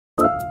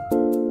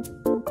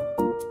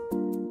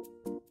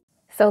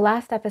So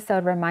last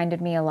episode reminded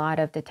me a lot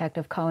of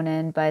Detective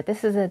Conan, but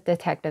this is a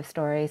detective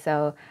story,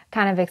 so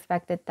kind of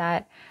expected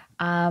that.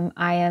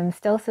 I am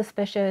still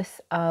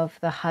suspicious of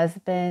the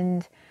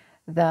husband,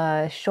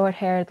 the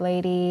short-haired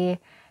lady,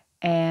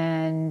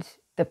 and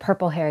the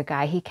purple-haired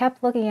guy. He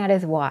kept looking at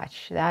his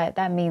watch.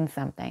 That means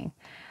something.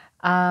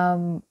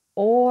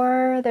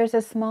 Or there's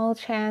a small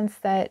chance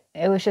that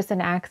it was just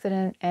an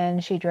accident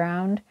and she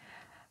drowned.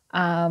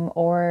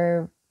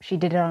 Or she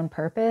did it on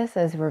purpose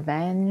as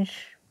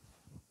revenge.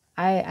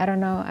 I don't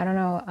know. I don't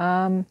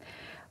know.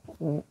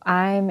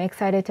 I'm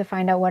excited to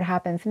find out what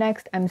happens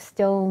next. I'm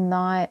still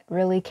not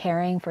really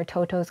caring for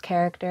Toto's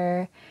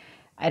character.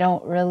 I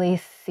don't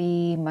really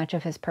see much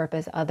of his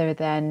purpose other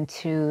than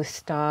to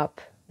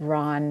stop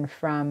Ron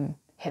from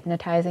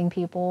hypnotizing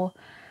people.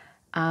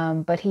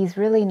 But he's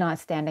really not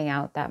standing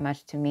out that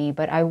much to me,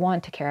 but I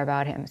want to care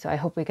about him. So I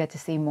hope we get to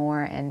see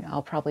more, and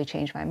I'll probably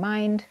change my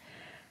mind.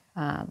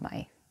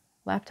 My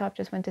laptop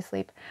just went to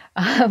sleep.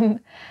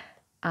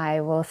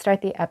 I will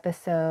start the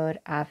episode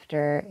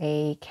after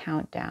a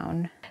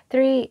countdown.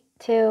 3,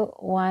 2,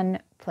 1,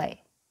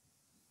 play.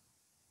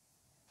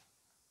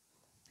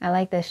 I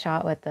like this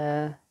shot with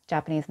the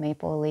Japanese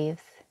maple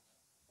leaves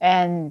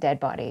and dead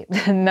body.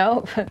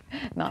 Nope,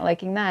 not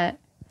liking that.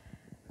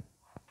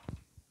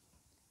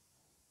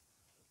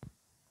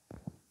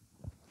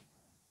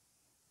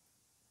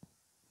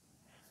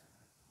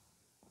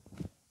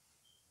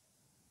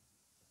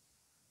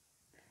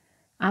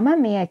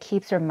 Amamiya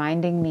keeps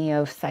reminding me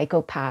of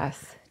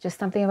Psycho-Pass. Just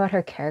something about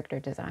her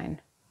character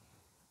design.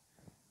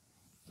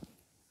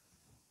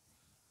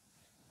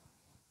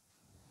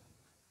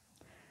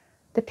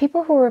 The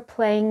people who were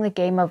playing the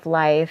game of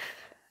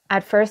life,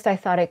 at first I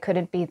thought it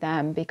couldn't be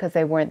them because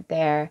they weren't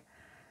there.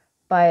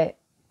 But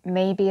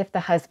maybe if the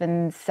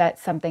husband set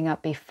something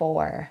up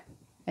before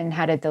and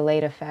had a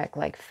delayed effect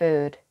like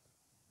food.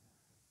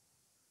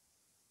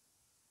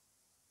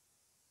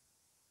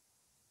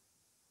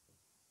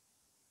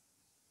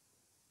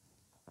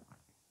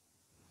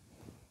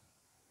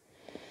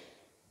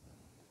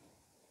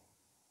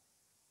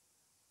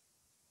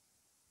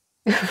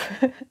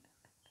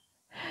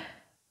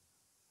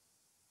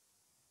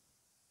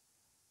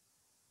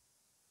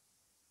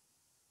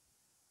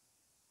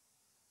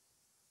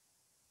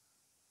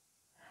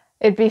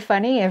 It'd be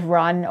funny if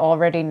Ron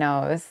already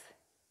knows.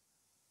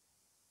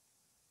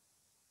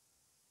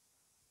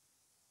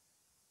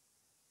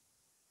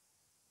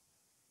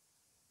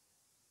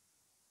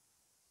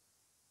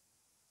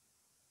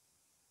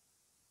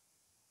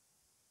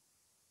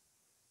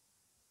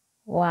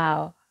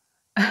 Wow.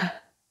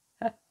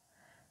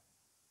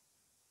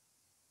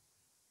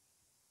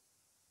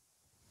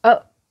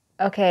 Oh,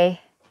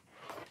 okay.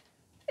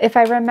 If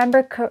I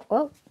remember,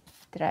 well,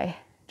 did I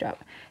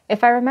drop?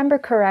 If I remember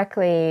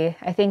correctly,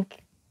 I think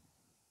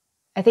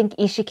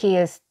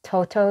Ishiki is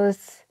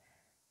Toto's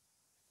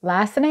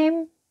last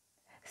name.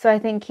 So I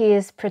think he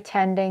is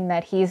pretending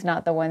that he's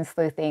not the one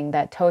sleuthing,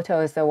 that Toto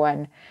is the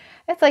one.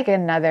 It's like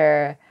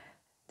another,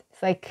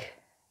 it's like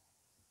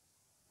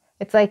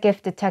It's like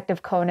if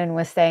Detective Conan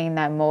was saying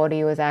that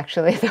Mori was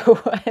actually the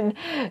one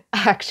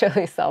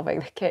actually solving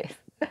the case.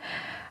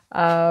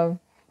 Um,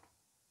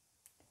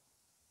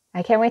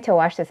 I can't wait to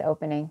watch this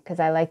opening because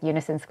I like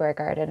Unison Square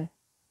Garden.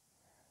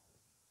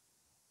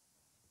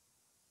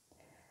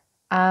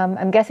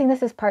 I'm guessing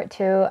this is part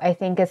 2. I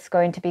think it's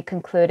going to be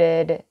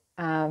concluded,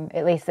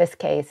 at least this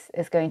case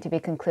is going to be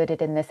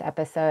concluded in this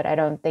episode. I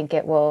don't think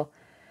it will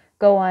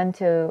go on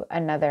to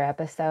another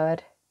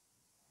episode.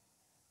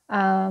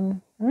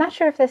 I'm not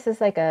sure if this is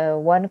like a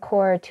 1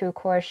 cour, 2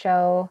 cour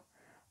show,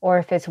 or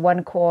if it's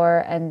 1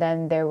 cour and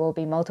then there will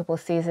be multiple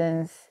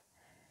seasons.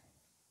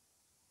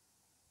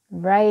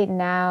 Right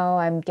now,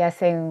 I'm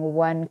guessing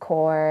 1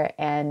 cour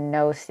and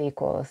no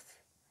sequels.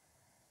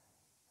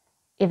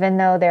 Even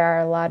though there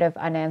are a lot of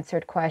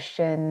unanswered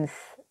questions,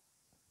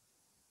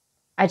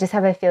 I just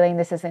have a feeling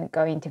this isn't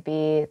going to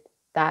be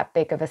that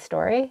big of a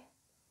story.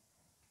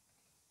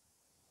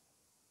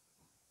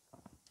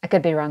 I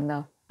could be wrong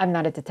though. I'm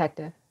not a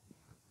detective.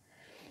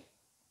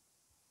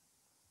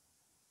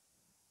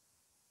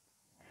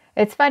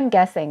 It's fun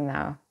guessing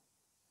though.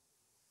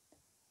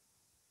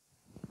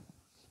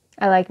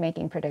 I like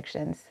making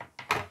predictions.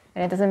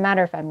 And it doesn't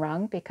matter if I'm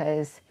wrong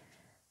because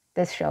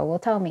this show will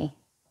tell me.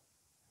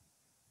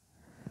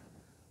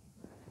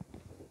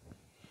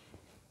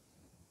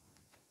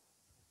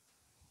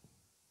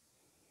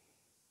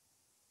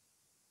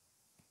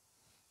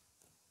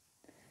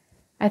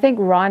 I think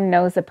Ron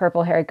knows the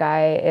purple-haired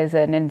guy is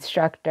an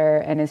instructor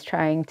and is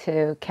trying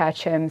to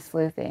catch him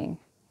sleuthing.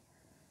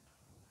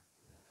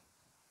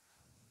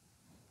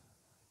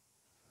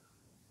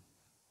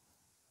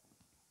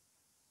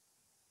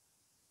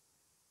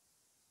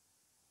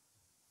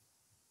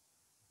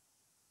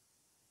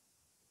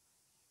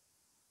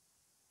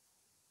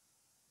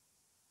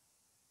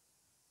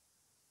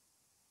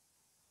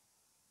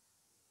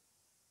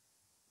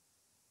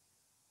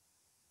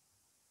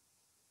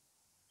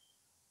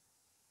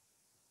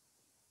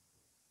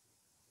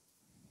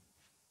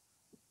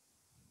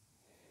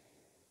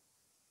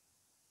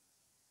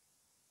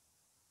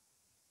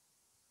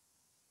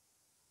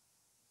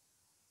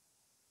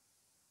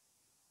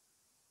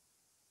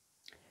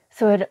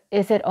 So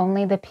is it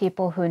only the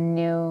people who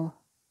knew,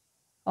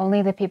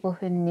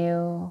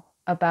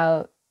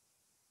 about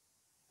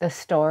the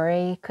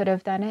story could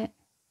have done it?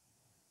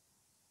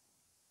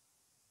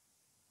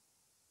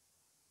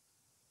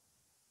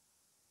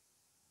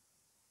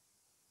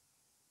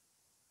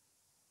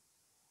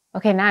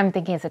 Okay, now I'm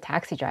thinking it's a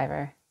taxi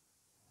driver.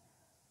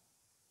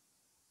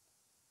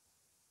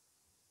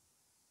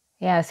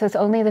 Yeah, so it's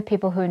only the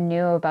people who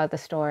knew about the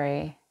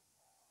story.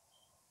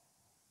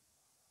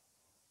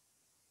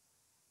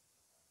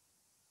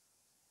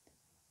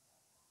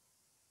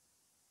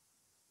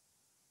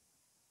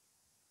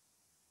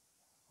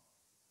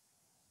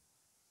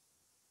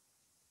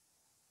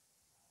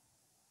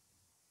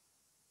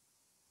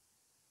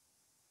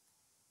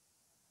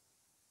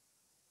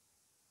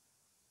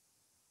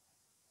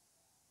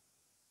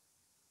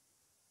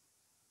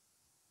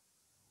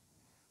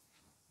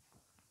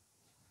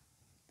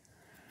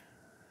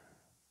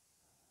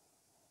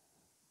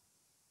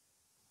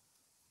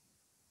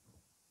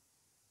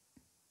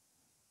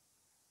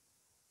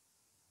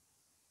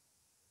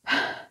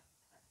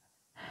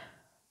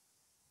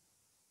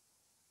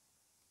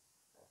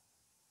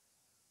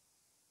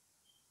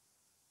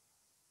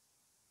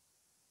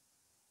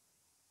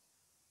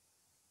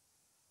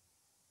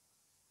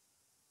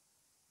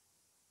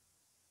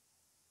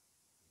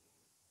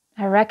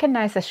 I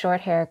recognize the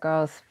short hair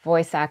girl's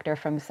voice actor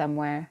from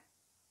somewhere.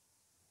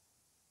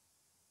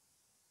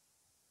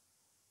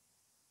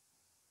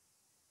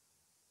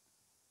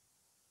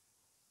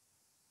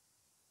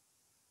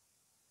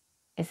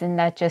 Isn't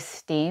that just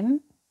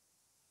steam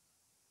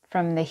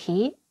from the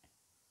heat?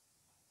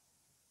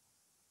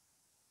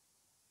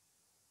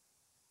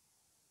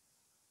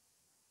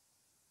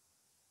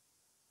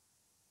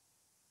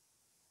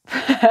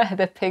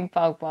 The ping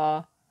pong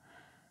ball.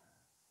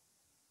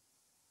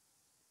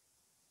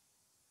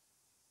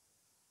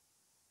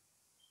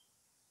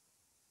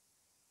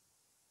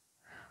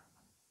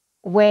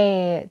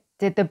 Wait,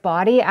 did the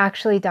body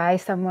actually die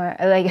somewhere?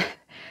 Like,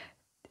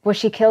 was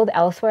she killed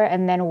elsewhere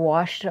and then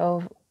washed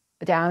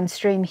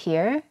downstream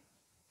here?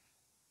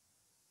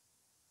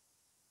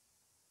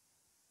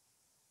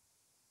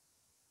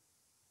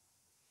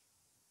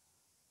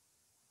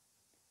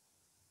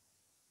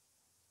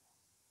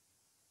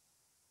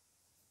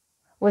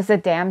 Was the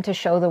dam to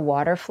show the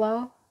water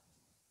flow?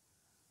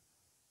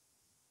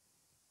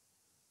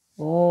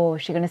 Oh,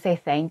 is she gonna say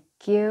thank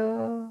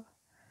you?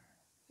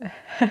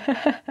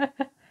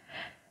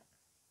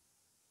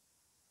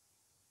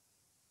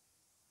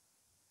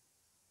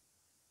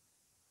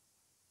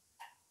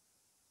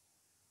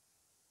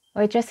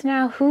 Wait, just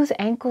now, whose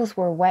ankles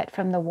were wet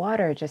from the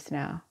water just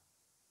now?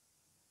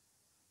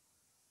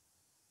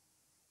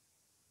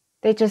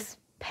 They just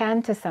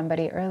panned to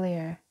somebody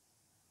earlier.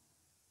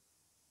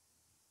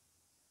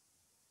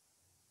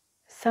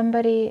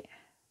 Somebody,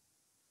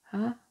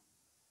 huh?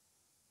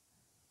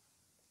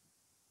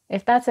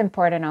 If that's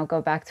important, I'll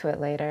go back to it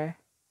later.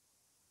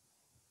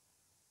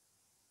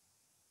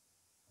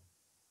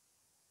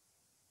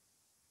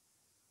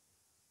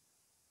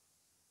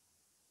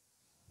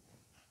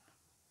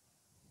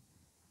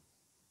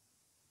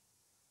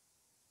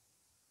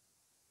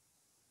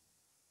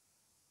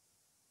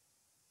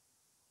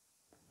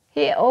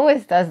 He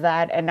always does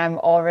that, and I'm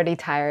already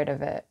tired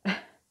of it.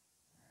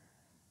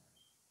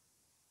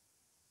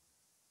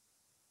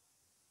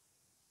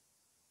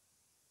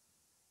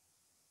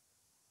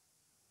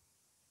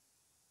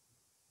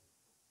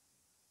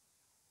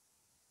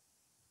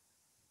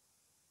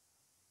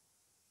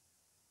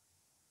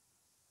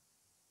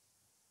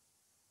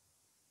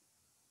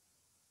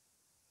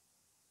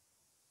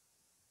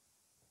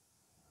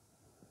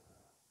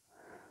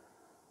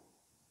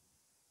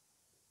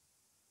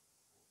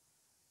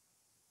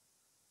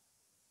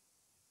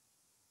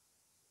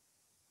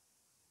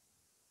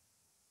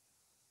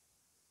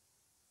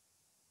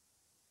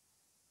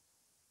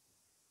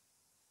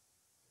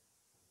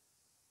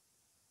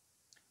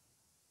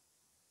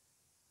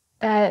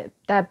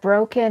 That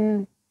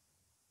broken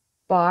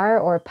bar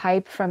or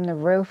pipe from the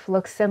roof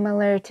looks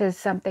similar to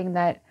something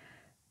that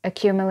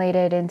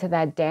accumulated into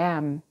that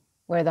dam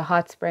where the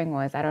hot spring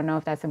was. I don't know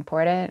if that's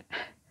important.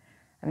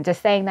 I'm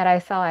just saying that I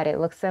saw it. It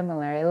looks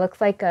similar. It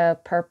looks like a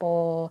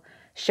purple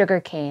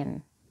sugar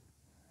cane.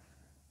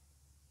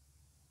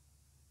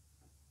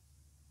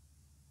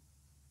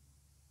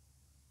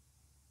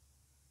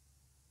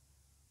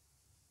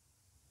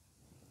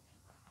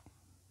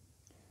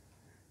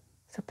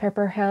 So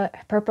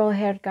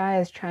purple-haired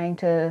guy is trying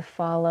to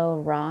follow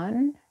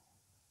Ron.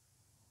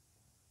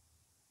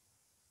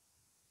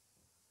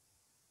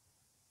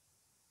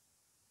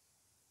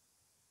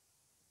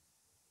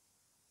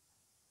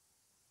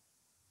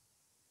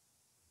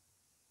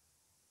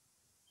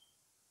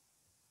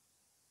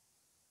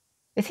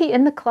 Is he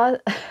in the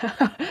closet?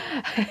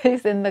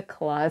 He's in the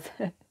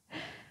closet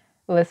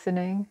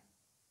listening.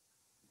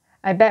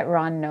 I bet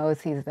Ron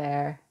knows he's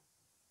there.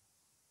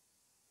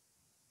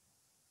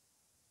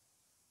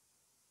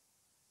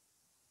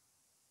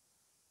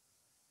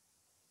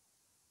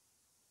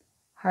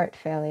 Heart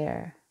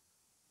failure.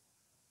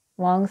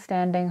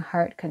 Long-standing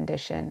heart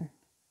condition.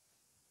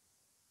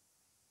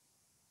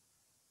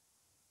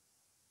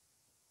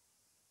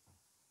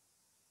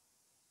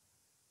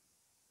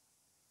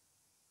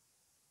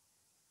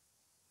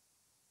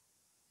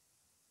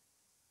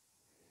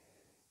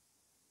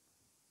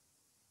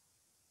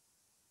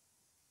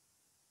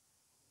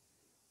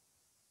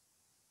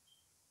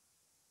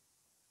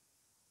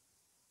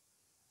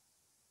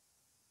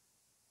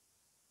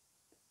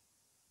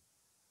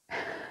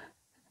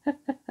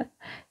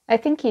 I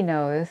think he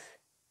knows.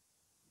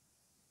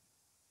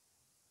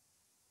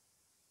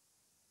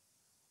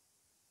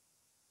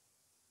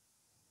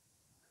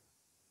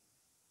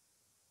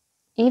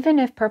 Even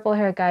if purple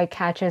hair guy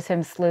catches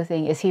him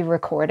sleuthing, is he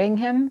recording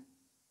him?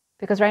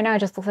 Because right now it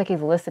just looks like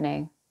he's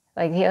listening.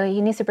 Like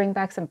he needs to bring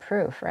back some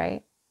proof,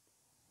 right?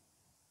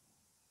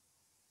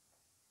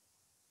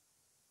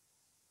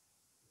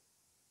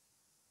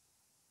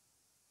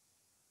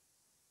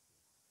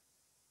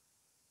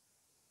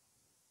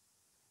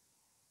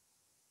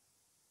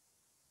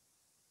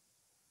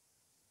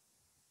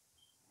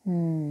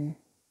 Hmm.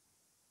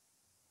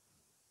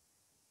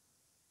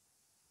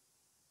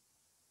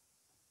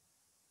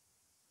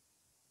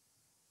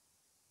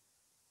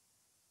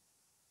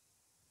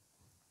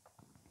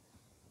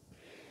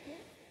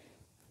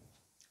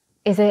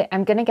 Is it,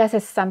 I'm gonna guess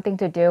it's something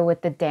to do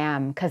with the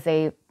dam because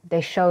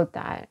they showed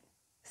that.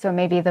 So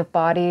maybe the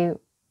body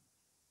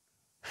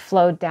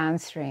flowed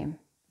downstream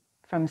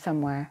from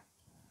somewhere.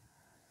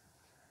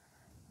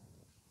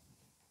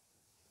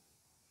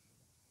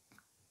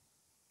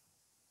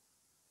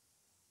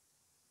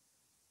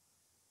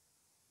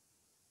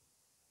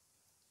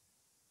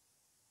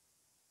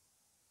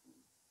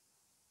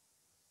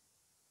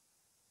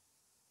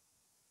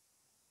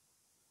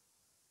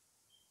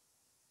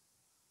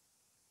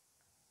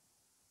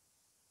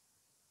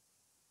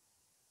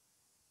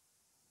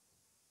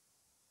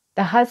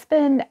 The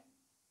husband,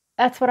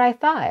 that's what I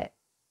thought.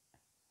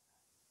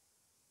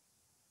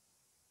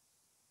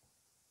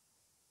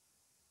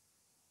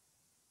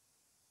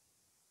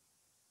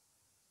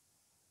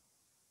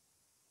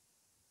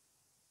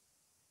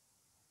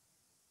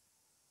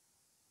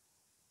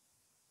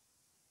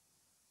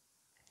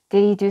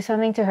 Did he do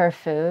something to her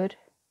food?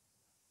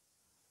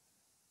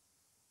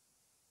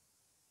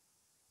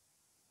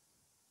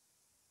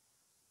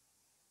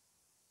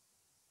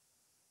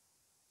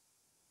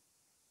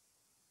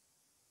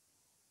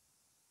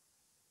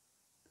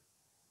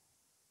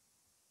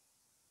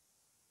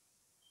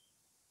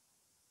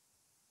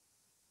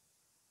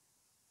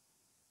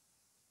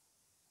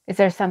 Is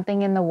there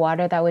something in the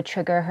water that would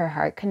trigger her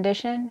heart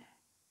condition?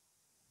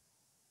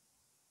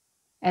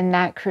 And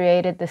that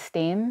created the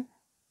steam?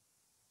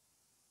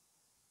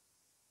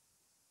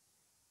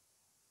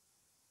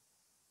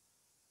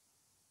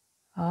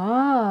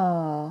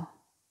 Oh.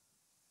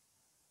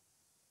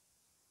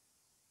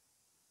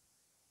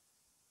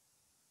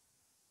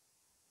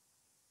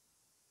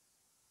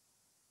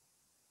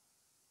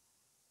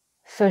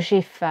 So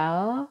she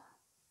fell?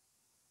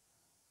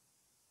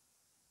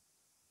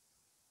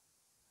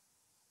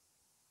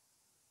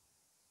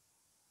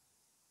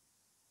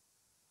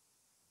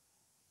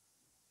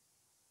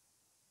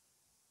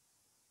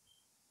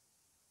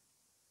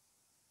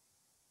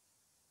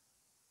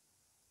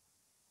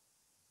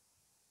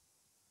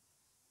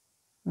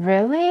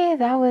 Really?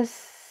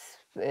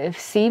 It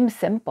seems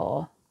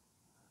simple.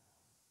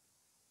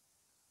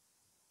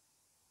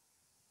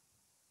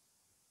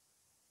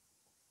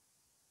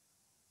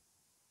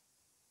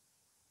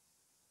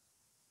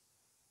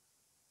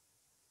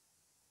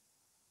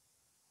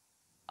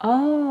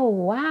 Oh,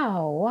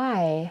 wow.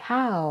 Why?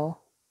 How?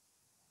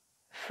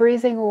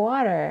 Freezing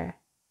water.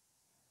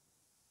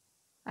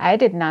 I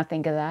did not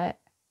think of that.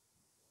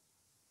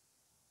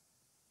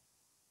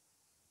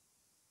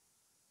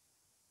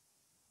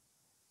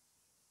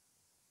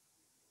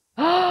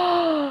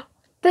 Oh,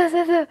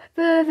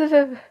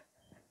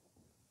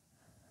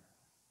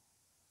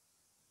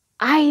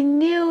 I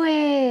knew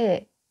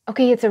it.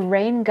 Okay, it's a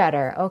rain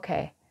gutter.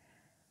 Okay.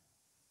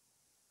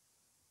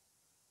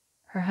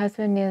 Her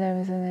husband knew there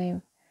was a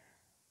name.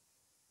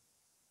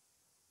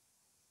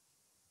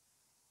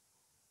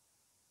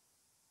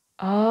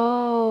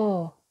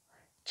 Oh,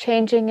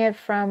 changing it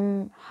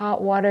from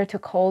hot water to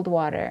cold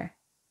water.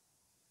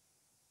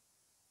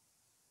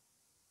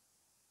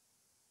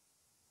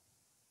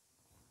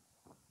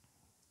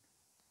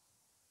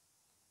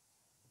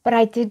 But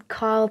I did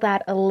call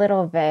that a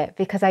little bit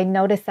because I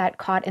noticed that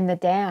caught in the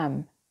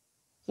dam.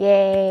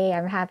 Yay,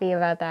 I'm happy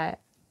about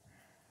that.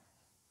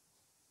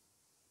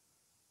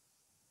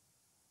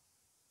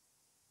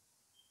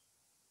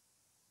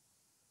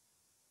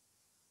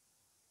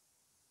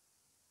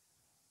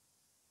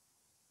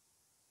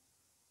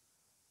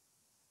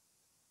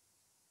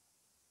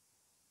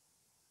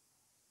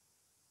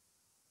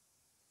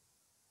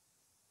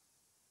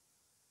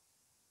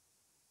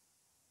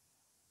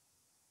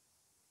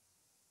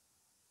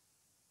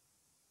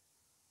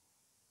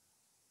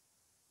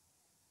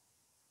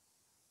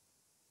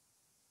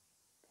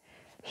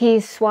 He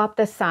swapped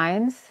the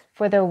signs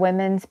for the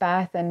women's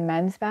bath and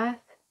men's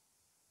bath.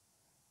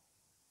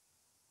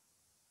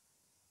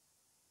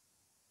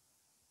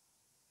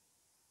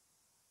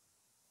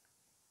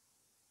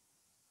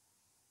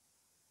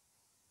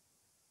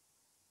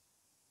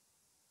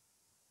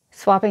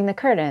 swapping the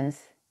curtains.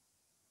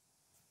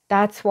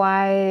 That's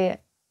why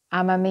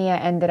Amamiya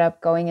ended up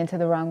going into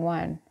the wrong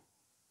one.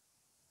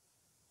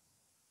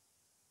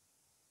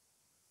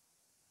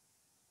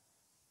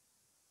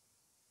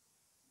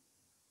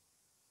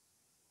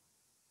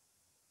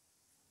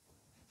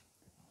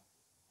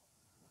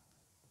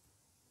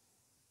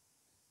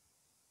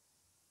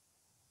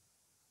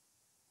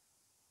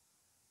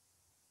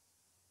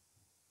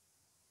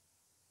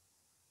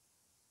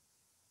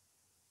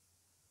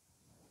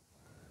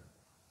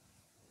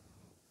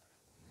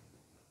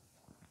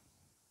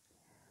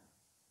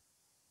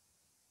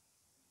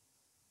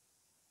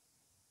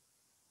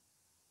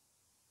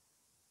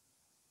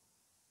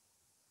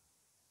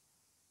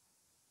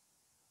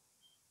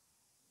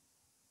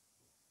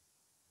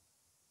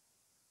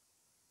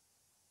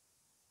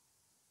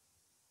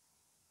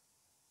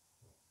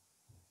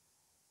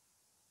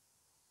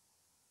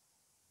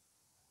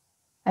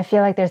 I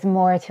feel like there's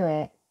more to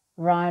it.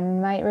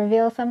 Ron might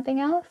reveal something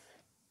else.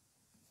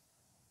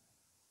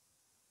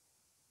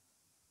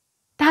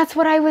 That's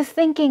what I was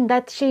thinking,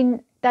 that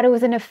it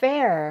was an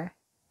affair.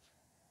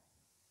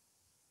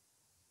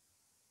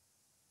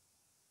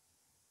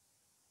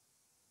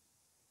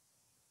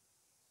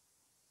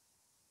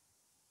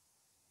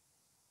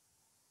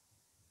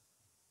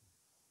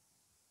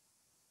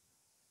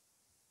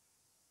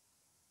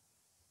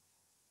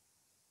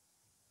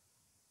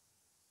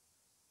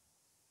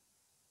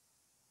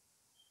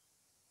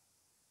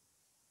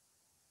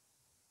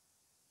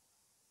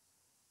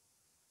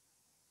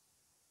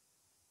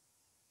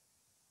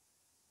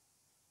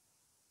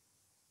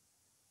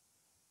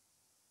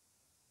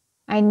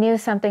 I knew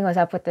something was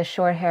up with the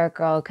short hair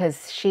girl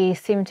because she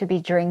seemed to be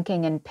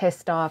drinking and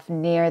pissed off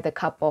near the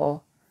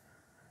couple.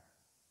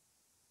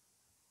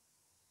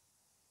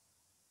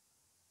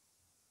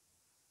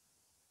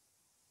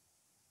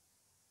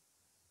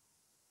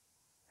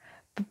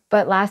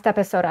 But last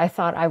episode, I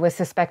thought I was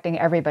suspecting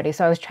everybody,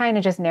 so I was trying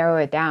to just narrow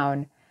it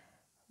down.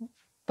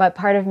 But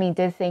part of me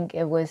did think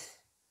it was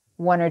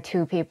one or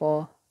two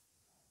people.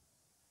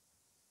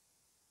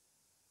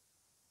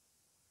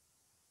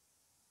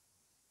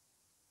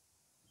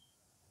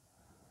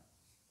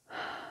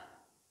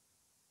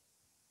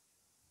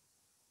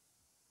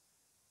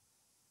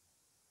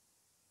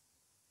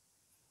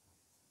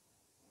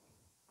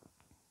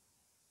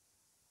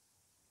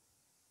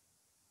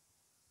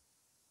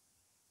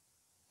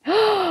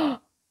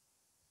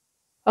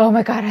 Oh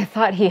my God, I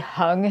thought he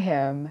hung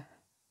him.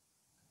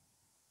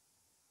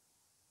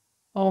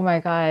 Oh my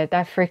God,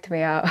 that freaked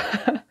me out.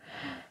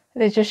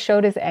 They just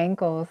showed his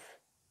ankles.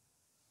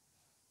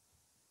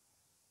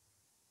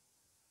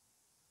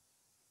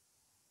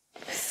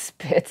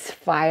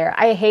 Spitfire.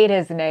 I hate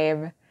his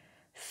name.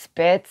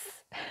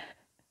 Spitz.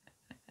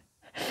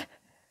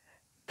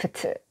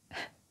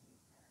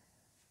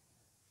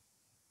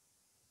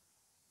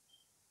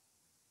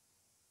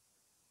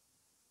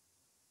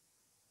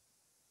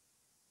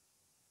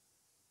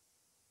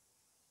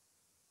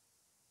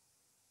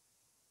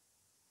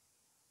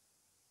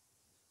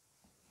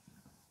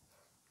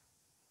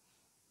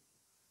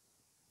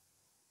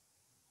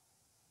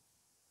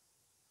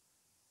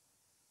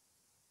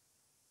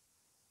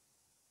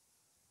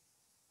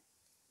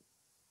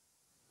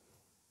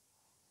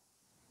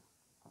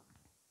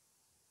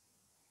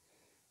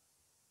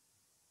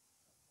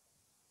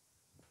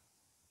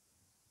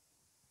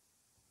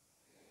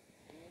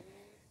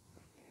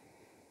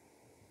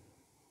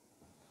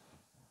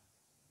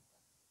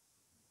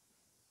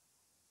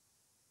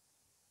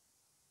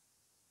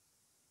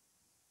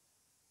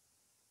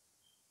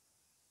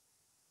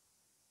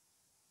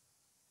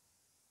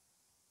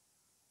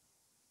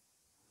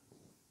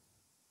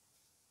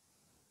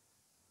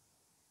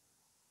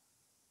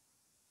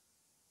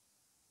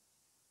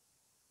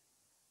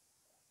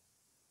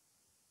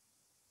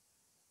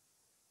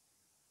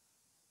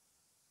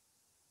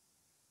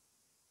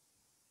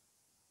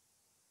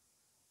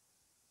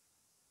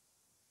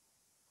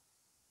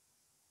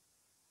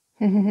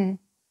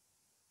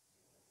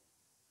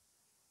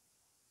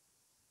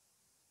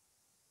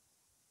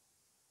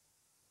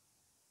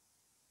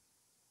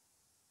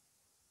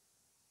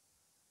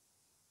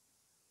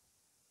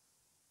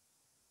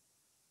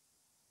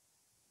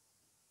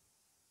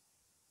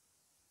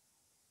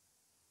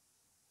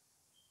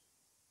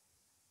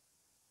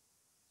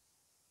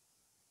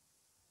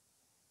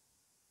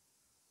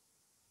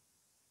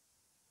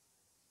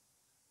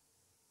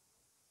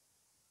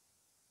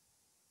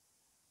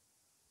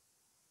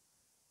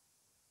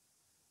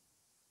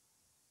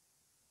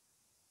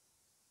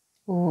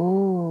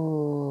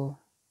 Ooh.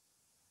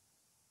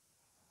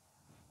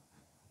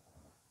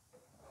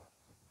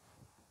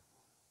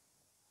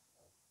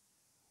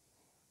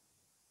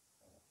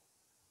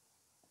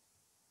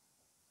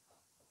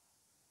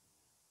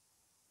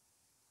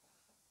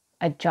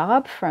 A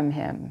job from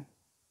him.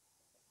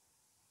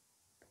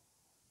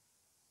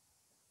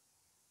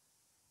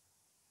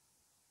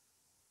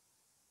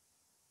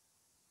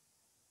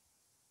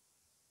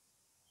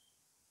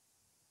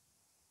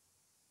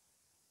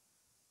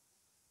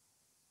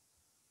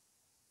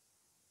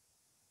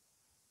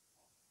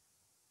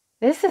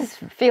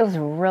 feels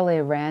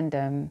really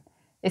random.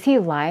 Is he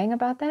lying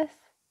about this?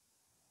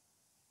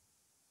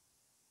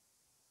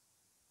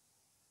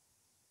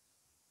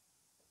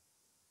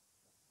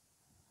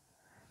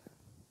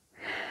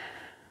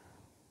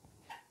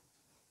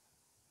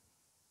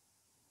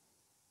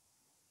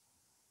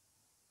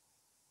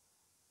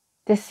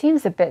 This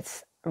seems a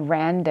bit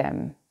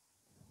random.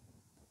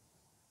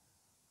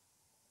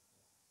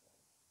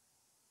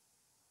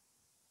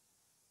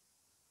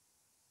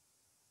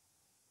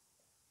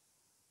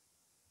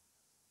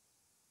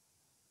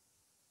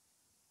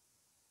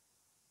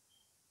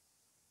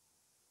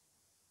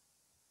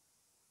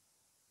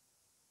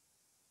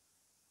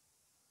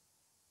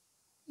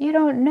 You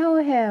don't know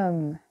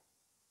him.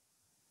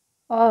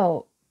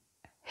 Oh,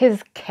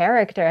 his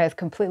character has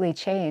completely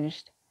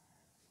changed.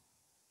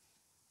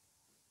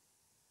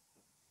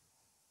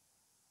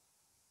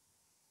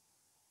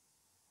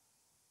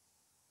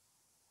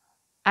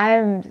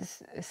 I'm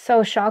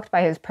so shocked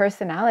by his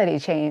personality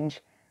change.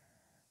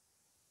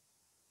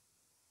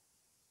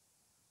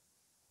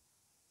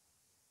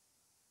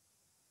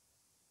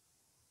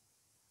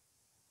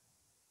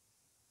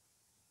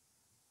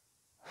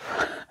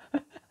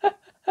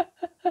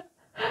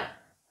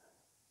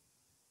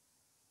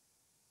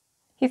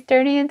 He's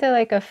turning into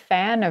like a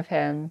fan of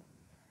him.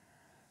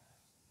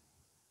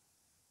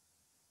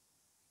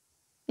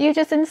 You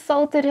just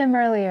insulted him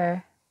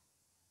earlier.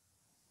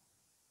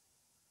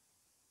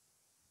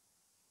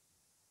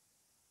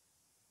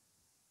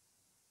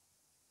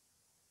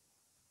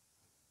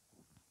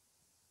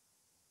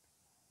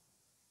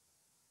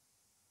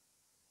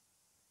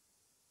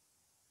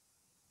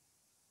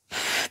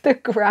 The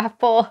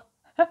grapple.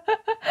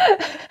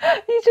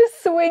 He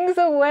just swings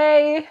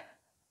away.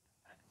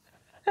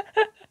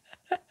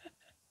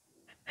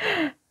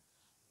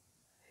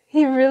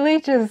 He really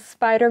just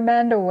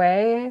Spider-Man'd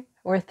away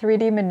or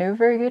 3D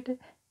maneuvered.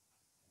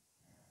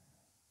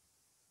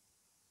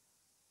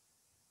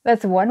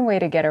 That's one way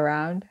to get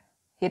around.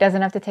 He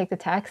doesn't have to take the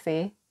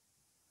taxi.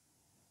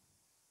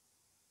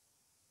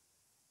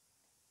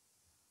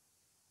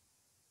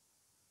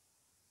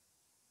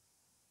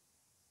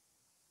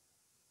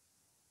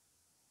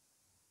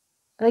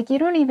 Like, you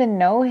don't even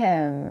know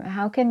him.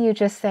 How can you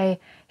just say,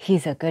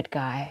 he's a good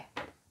guy?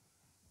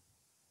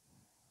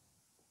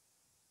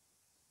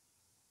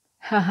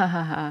 Ha ha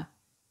ha ha.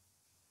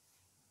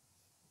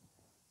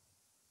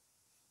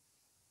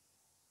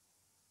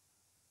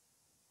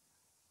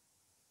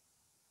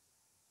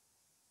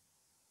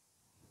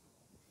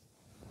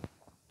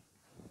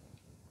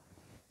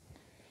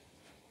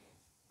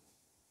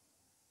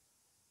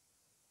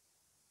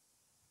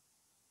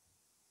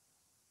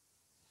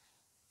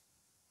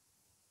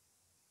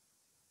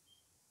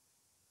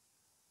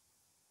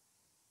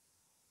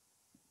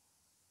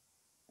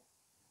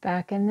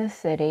 Back in the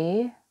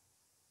city.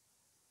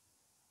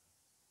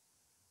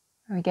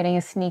 Are we getting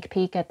a sneak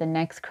peek at the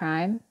next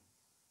crime?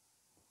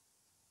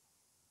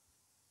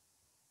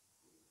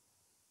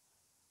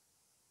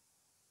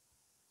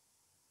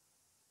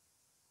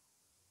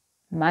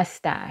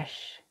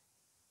 Mustache.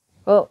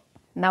 Oh,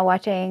 not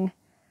watching.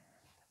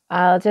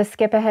 I'll just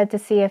skip ahead to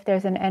see if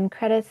there's an end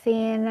credit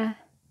scene.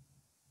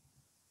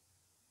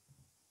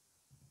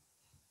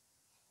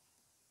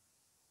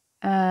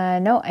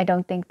 No, I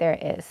don't think there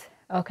is.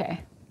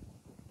 Okay.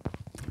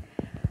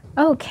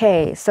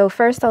 Okay, so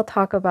first I'll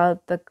talk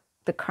about the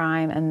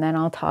crime and then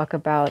I'll talk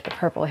about the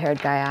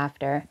purple-haired guy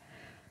after.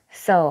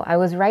 So I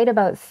was right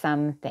about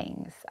some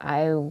things.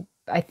 I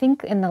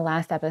think in the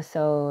last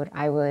episode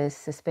I was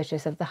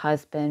suspicious of the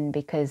husband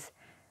because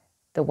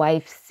the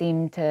wife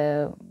seemed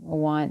to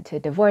want to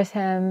divorce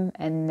him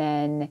and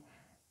then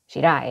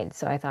she died.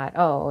 So I thought,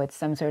 oh, it's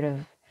some sort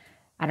of,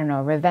 I don't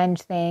know,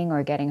 revenge thing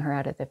or getting her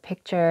out of the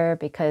picture,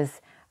 because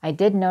I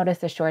did notice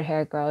the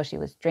short-haired girl. She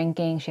was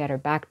drinking. She had her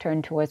back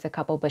turned towards the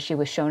couple, but she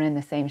was shown in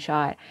the same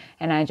shot.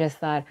 And I just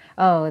thought,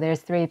 oh, there's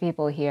 3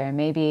 people here.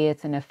 Maybe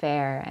it's an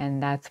affair,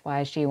 and that's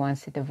why she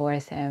wants to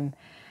divorce him.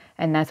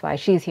 And that's why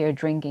she's here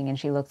drinking, and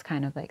she looks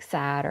kind of like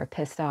sad or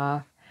pissed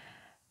off.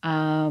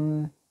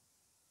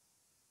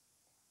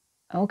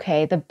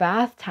 Okay, the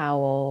bath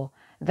towel,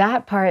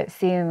 that part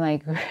seemed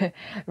like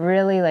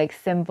really like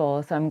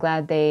simple. So I'm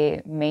glad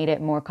they made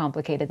it more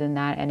complicated than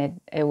that.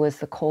 And it was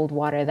the cold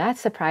water. That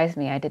surprised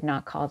me. I did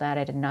not call that.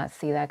 I did not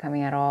see that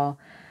coming at all.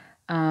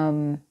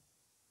 Um,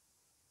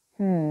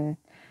 hmm.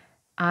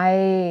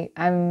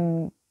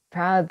 I'm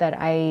proud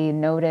that I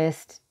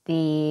noticed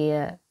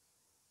the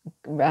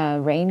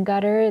rain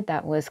gutter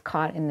that was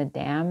caught in the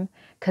dam,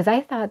 because I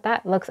thought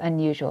that looks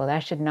unusual.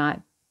 That should not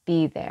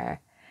be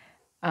there.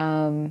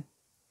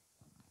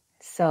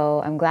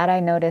 So I'm glad I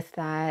noticed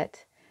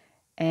that.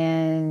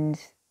 And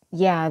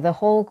yeah, the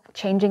whole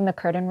changing the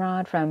curtain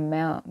rod from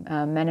men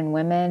and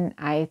women,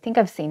 I think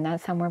I've seen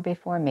that somewhere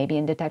before, maybe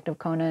in Detective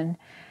Conan.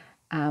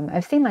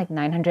 I've seen like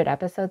 900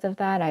 episodes of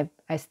that.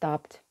 I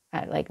stopped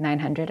at like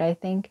 900, I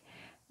think.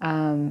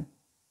 And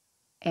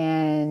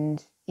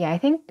yeah, I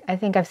think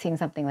I've seen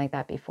something like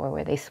that before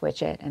where they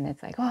switch it and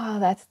it's like, oh,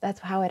 that's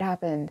how it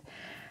happened.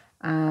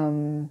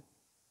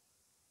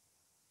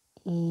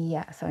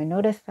 yeah, so I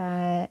noticed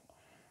that,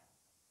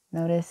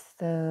 noticed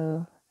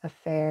the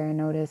affair,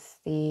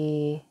 noticed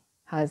the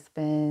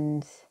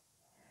husband.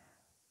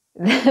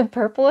 The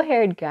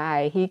purple-haired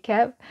guy, he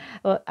kept,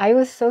 well, I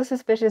was so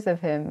suspicious of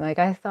him. Like,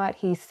 I thought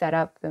he set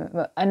up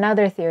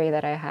another theory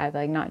that I had,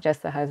 like, not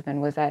just the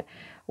husband, was that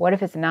what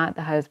if it's not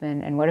the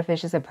husband and what if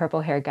it's just a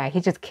purple-haired guy? He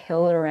just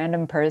killed a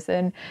random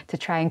person to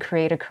try and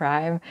create a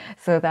crime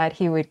so that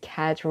he would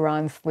catch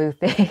Ron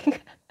sleuthing.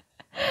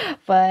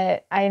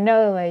 But I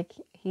know, like,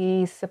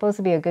 he's supposed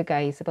to be a good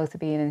guy. He's supposed to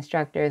be an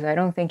instructor, so I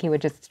don't think he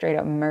would just straight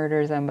up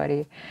murder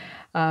somebody.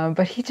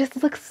 But he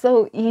just looks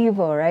so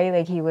evil, right?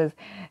 Like he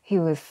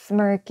was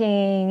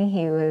smirking,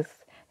 he was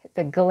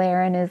the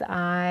glare in his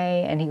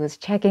eye, and he was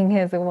checking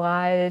his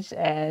watch,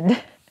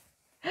 and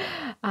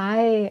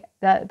that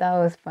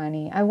was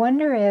funny. I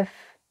wonder if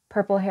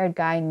purple-haired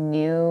guy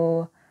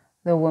knew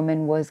the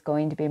woman was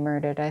going to be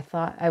murdered.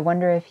 I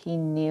wonder if he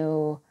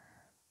knew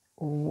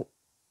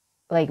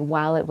like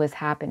while it was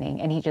happening,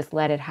 and he just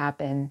let it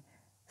happen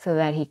so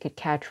that he could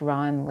catch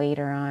Ron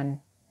later on,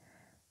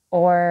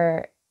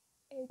 or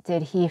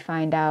did he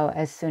find out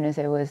as soon as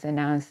it was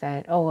announced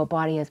that, oh, a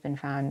body has been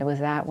found? Was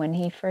that when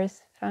he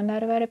first found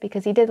out about it?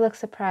 Because he did look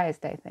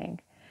surprised, I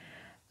think.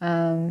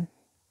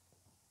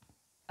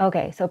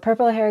 Okay, so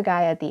purple hair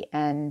guy at the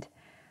end,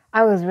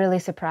 I was really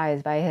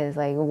surprised by his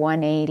like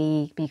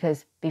 180,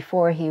 because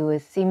before he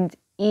seemed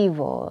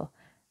evil,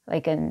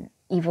 like an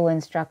evil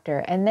instructor,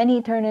 and then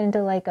he turned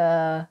into like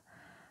a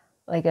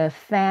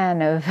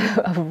fan of,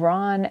 of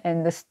Ron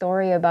and the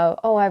story about,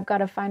 oh, I've got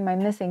to find my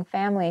missing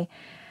family.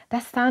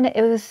 That sounded,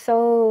 it was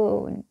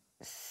so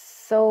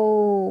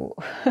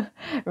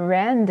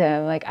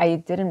random. Like, I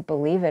didn't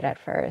believe it at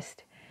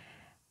first.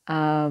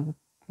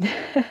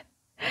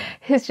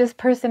 His just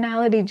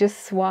personality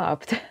just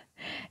swapped.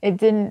 It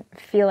didn't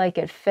feel like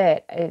it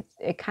fit.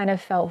 It kind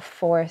of felt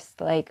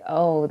forced, like,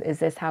 oh, is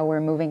this how we're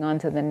moving on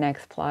to the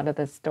next plot of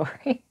the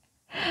story?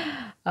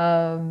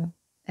 I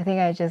think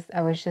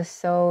I was just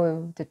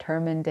so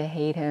determined to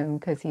hate him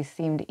because he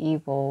seemed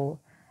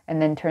evil. And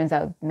then turns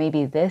out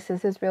maybe this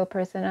is his real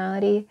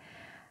personality.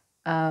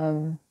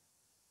 Um,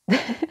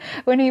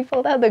 when he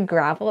pulled out the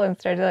grapple and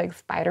started like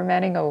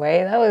Spider-Manning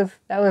away, that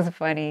was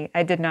funny.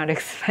 I did not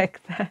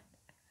expect that.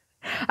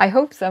 I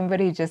hope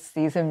somebody just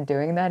sees him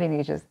doing that and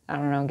he just, I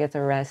don't know, gets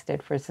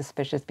arrested for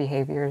suspicious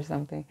behavior or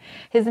something.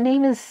 His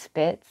name is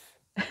Spitz.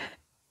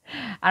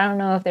 I don't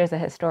know if there's a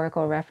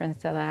historical reference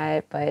to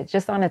that, but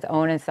just on its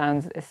own, it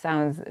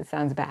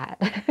sounds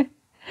bad.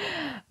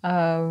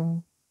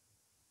 um,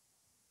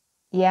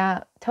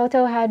 yeah,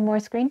 Toto had more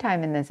screen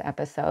time in this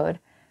episode,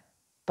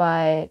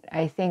 but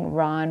I think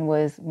Ron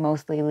was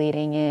mostly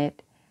leading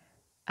it.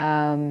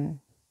 I'm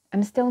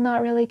still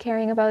not really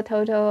caring about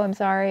Toto. I'm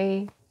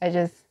sorry. I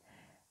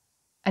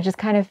just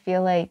kind of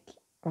feel like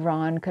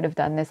Ron could have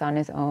done this on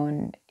his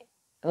own,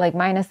 like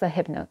minus the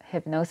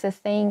hypnosis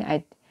thing.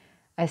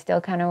 I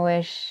still kind of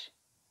wish.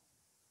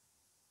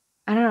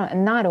 I don't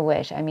know, not a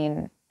wish. I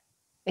mean,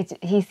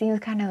 he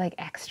seems kind of like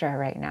extra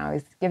right now.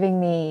 He's giving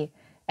me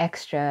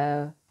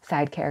extra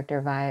side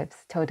character vibes.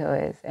 Toto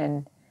is,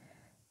 and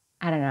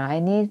I don't know. I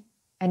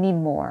need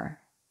more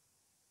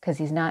because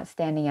he's not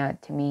standing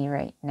out to me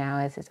right now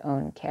as his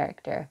own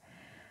character.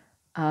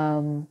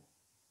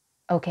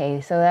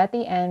 Okay, so at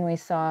the end we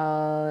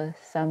saw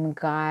some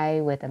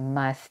guy with a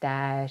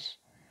mustache.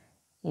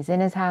 He's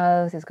in his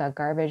house. He's got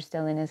garbage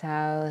still in his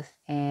house,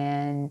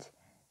 and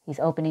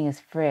he's opening his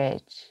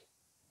fridge.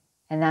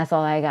 And that's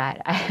all I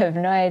got. I have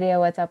no idea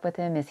what's up with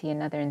him. Is he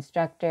another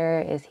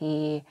instructor? Is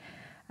he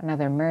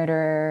another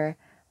murderer?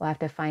 We'll have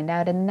to find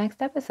out in the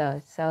next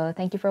episode. So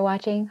thank you for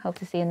watching. Hope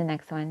to see you in the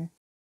next one.